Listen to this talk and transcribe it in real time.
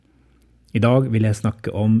I dag vil jeg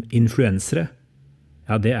snakke om influensere.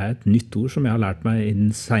 Ja, det et nytt ord som jeg har lært meg i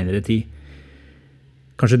den senere tid.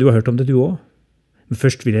 Kanskje du har hørt om det du også? Men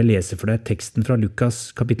først vil jeg lese for deg teksten fra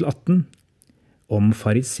Lukas kapittel 18 om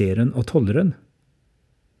fariseeren og tolleren.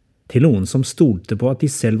 Til noen som stolte på at de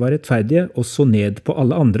selv var rettferdige og så ned på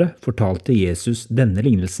alle andre, fortalte Jesus denne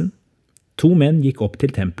lignelsen. 2 menn gikk opp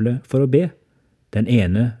til tempelet for å be. Den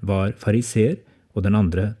ene var fariseer, og den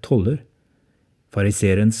andre toller.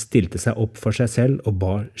 Fariseeren stilte seg opp for seg selv og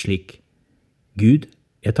ba slik: Gud,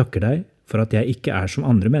 jeg takker deg for at jeg ikke som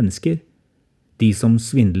andre mennesker, de som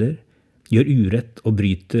svindler, gjør urett og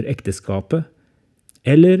bryter ekteskapet,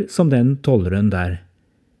 eller som den tolleren der.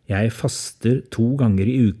 Jeg faster 2 ganger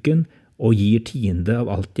i uken og gir 10% av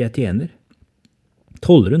alt jeg tjener.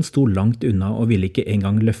 Tolleren sto langt unna og ville ikke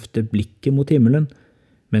engang løfte blikket mot himmelen,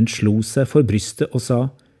 men slo seg for brystet og sa: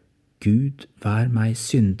 Gud, vær meg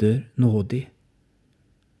synder nådig.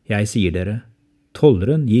 Jeg sier dere,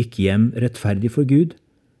 tolleren gikk hjem rettferdig for Gud,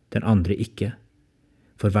 den andre ikke.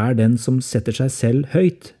 For hver den som setter seg selv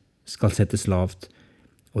høyt, skal settes lavt,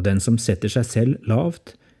 og den som setter seg selv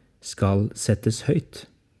lavt, skal settes høyt.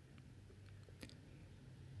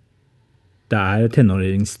 Det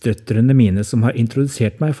tenåringsdøtrene mine som har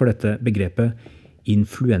introdusert meg for dette begrepet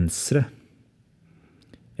influensere,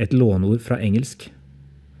 et låneord fra engelsk.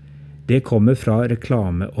 Det kommer fra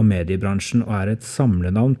reklame- og mediebransjen og et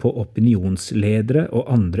samlenavn på opinionsledere og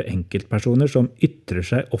andre enkeltpersoner som ytrer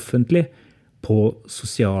seg offentlig på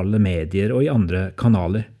sosiale medier og i andre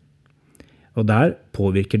kanaler. Og der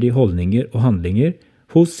påvirker de holdninger og handlinger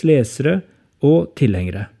hos lesere og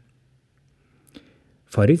tilhengere.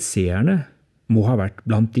 Fariseerne må ha vært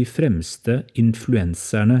blant de fremste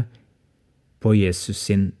influenserne på Jesus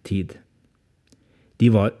sin tid. De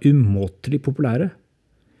var umåtelig populære.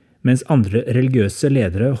 Mens andre religiøse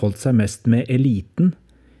ledere holdt seg mest med eliten,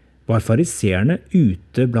 var fariseerne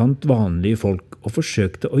ute blant vanlige folk og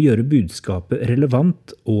forsøkte å gjøre budskapet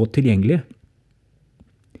relevant og tilgjengelig.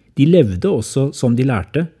 De levde også som de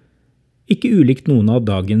lærte, ikke ulikt noen av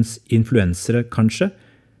dagens influensere kanskje,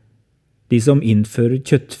 de som innfører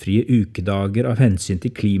kjøttfrie ukedager av hensyn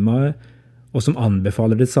til klimaet, og som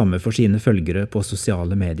anbefaler det samme for sine følgere på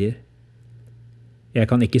sosiale medier. Jeg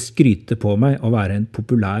kan ikke skryte på meg å være en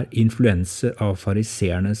populær influenser av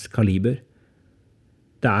fariseernes kaliber.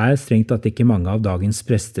 Det strengt tatt ikke mange av dagens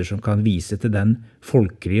prester som kan vise til den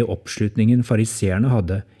folkelige oppslutningen fariseerne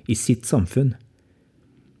hadde i sitt samfunn.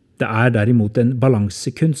 Det derimot en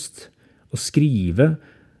balansekunst å skrive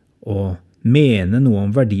og mene noe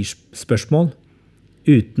om verdispørsmål,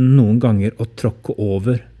 uten noen ganger å tråkke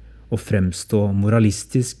over og fremstå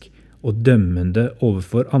moralistisk og dømmende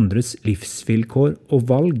overfor andres livsvilkår og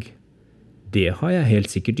valg. Det har jeg helt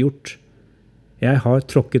sikkert gjort. Jeg har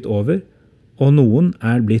tråkket over, og noen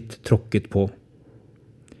blitt tråkket på.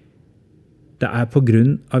 Det på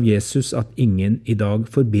grunn av Jesus at ingen i dag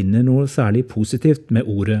forbinder noe særlig positivt med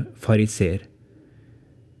ordet fariseer.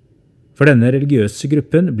 For denne religiøse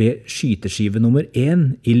gruppen ble skyteskive nummer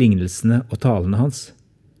 1 i lignelsene og talene hans.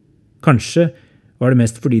 Kanskje var det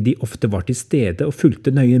mest fordi de ofte var til stede og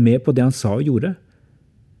fulgte nøye med på det han sa og gjorde.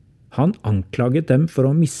 Han anklaget dem for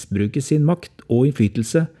å misbruke sin makt og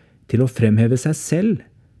innflytelse til å fremheve seg selv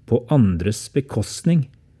på andres bekostning,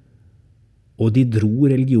 og de dro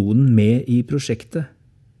religionen med i prosjektet.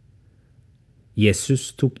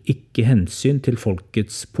 Jesus tok ikke hensyn til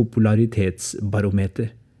folkets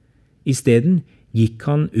popularitetsbarometer. I stedet gikk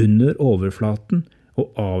han under overflaten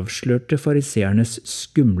og avslørte fariseernes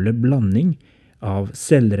skumle blanding av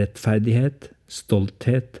selvrettferdighet,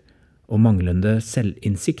 stolthet og manglende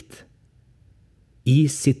selvinnsikt. I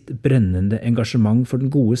sitt brennende engasjement for den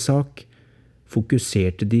gode sak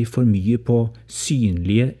fokuserte de for mye på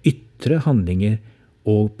synlige ytre handlinger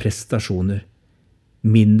og prestasjoner,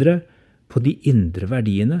 mindre på de indre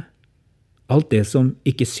verdiene, alt det som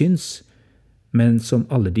ikke syns, men som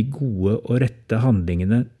alle de gode og rette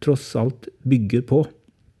handlingene tross alt bygger på.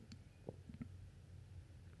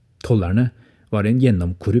 Tollerne var en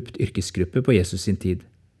gjennomkorrupt yrkesgruppe på Jesus sin tid.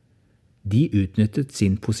 De utnyttet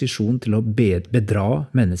sin posisjon til å bedra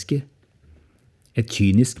mennesker. Et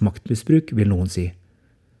kynisk maktmisbruk, vil noen si.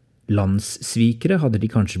 Landssvikere hadde de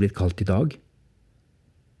kanskje blitt kalt i dag.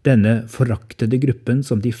 Denne foraktede gruppen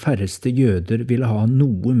som de færreste jøder ville ha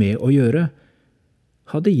noe med å gjøre,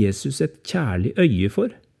 hadde Jesus et kjærlig øye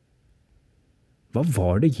for. Hva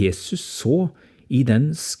var det Jesus så i den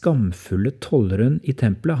skamfulle tolleren i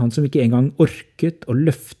tempelet, han som ikke engang orket å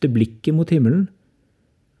løfte blikket mot himmelen?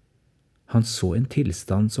 Han så en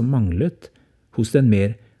tilstand som manglet hos den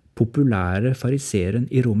mer populære fariseeren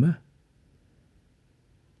i rommet.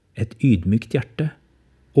 Et ydmykt hjerte,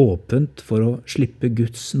 åpent for å slippe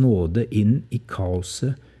Guds nåde inn i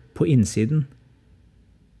kaoset på innsiden.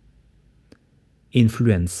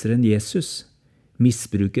 Influenseren Jesus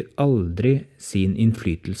misbruker aldri sin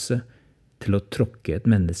innflytelse til å tråkke et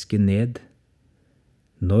menneske ned.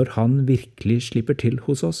 Når han virkelig slipper til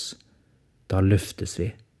hos oss, da løftes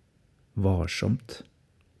vi varsomt.